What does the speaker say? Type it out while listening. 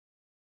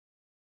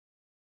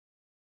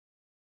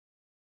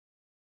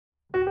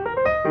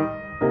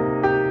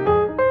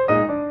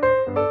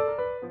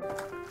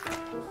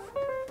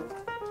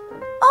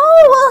Oh,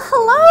 well,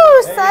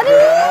 hello,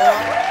 Sonny.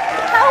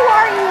 How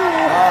are you?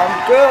 I'm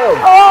good.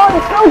 Oh,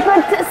 it's so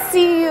good to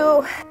see you.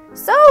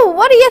 So,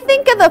 what do you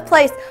think of the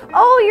place?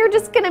 Oh, you're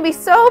just going to be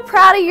so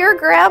proud of your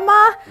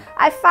grandma.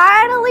 I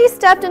finally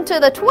stepped into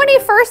the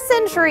 21st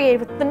century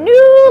with the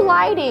new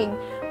lighting.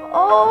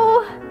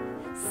 Oh,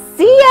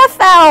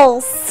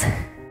 CFLs.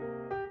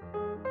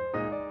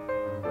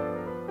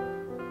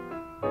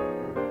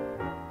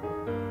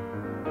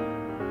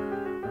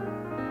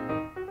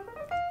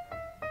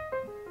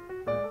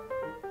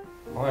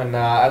 Oh, and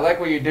I like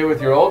what you did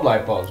with your old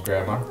light bulbs,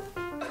 Grandma.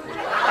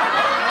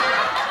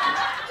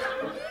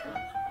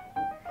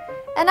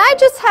 And I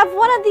just have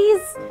one of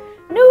these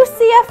new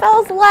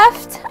CFLs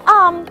left.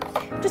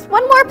 Just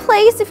one more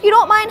place, if you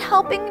don't mind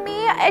helping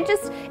me.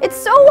 It's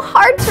so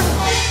hard to,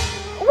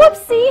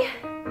 whoopsie.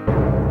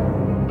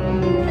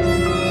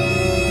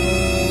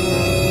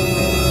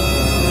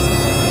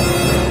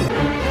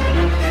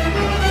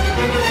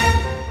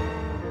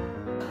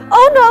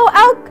 Oh no,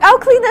 I'll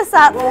clean this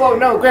up. Whoa,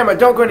 no, Grandma,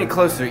 don't go any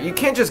closer. You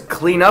can't just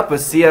clean up a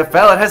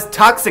CFL. It has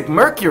toxic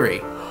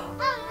mercury.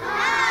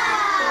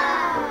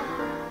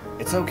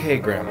 It's okay,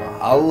 Grandma.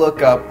 I'll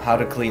look up how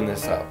to clean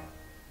this up.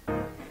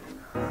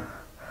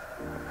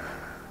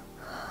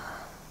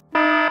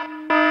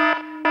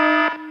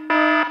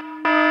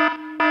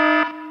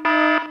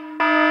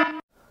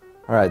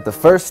 Alright, the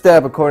first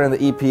step according to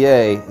the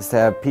EPA is to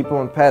have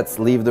people and pets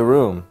leave the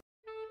room.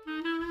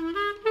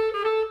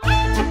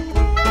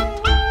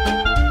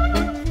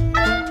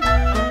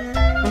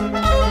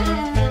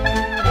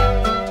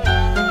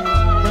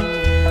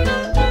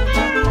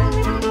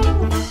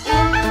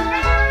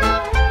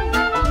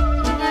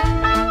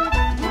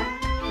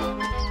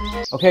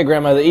 Okay,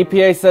 Grandma, the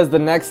EPA says the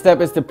next step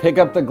is to pick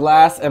up the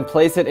glass and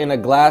place it in a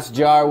glass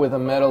jar with a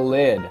metal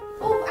lid.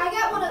 Oh, I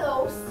got one of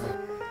those.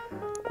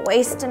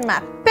 Wasting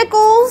my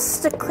pickles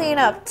to clean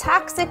up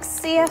toxic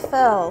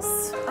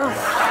CFLs.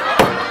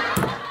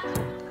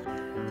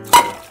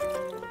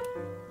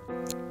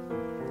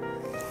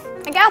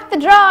 I got the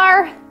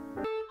jar.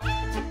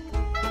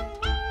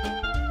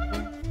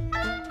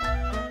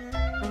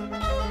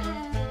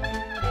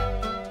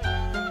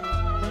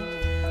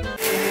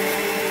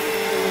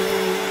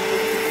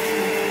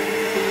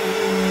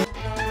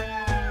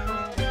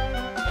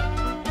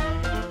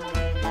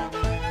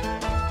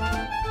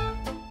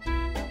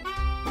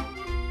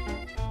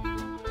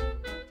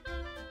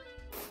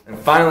 And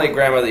finally,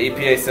 Grandma, the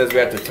EPA says we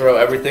have to throw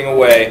everything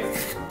away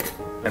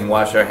and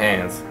wash our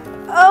hands.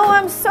 Oh,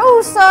 I'm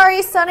so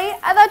sorry, Sonny.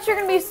 I thought you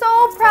were going to be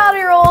so proud of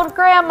your old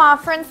grandma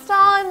for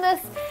installing this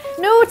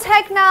new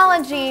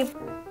technology.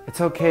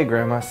 It's okay,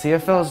 Grandma.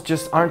 CFLs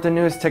just aren't the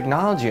newest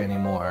technology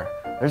anymore.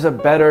 There's a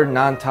better,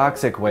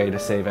 non-toxic way to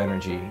save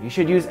energy. You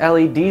should use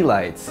LED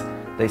lights.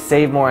 They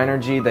save more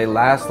energy, they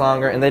last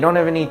longer, and they don't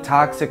have any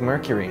toxic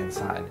mercury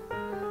inside.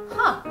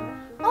 Huh.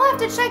 I'll have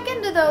to check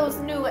into those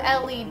new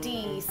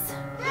LEDs.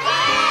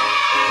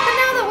 But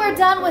now that we're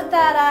done with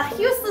that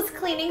useless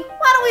cleaning,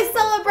 why don't we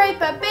celebrate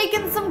by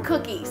baking some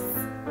cookies?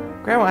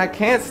 Grandma, I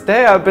can't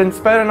stay. I've been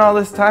spending all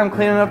this time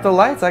cleaning up the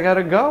lights. I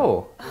gotta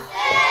go.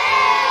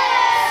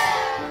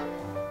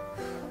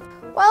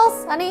 Well,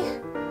 Sonny,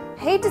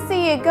 hate to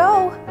see you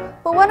go,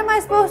 but what am I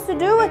supposed to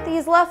do with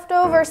these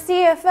leftover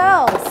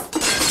CFLs?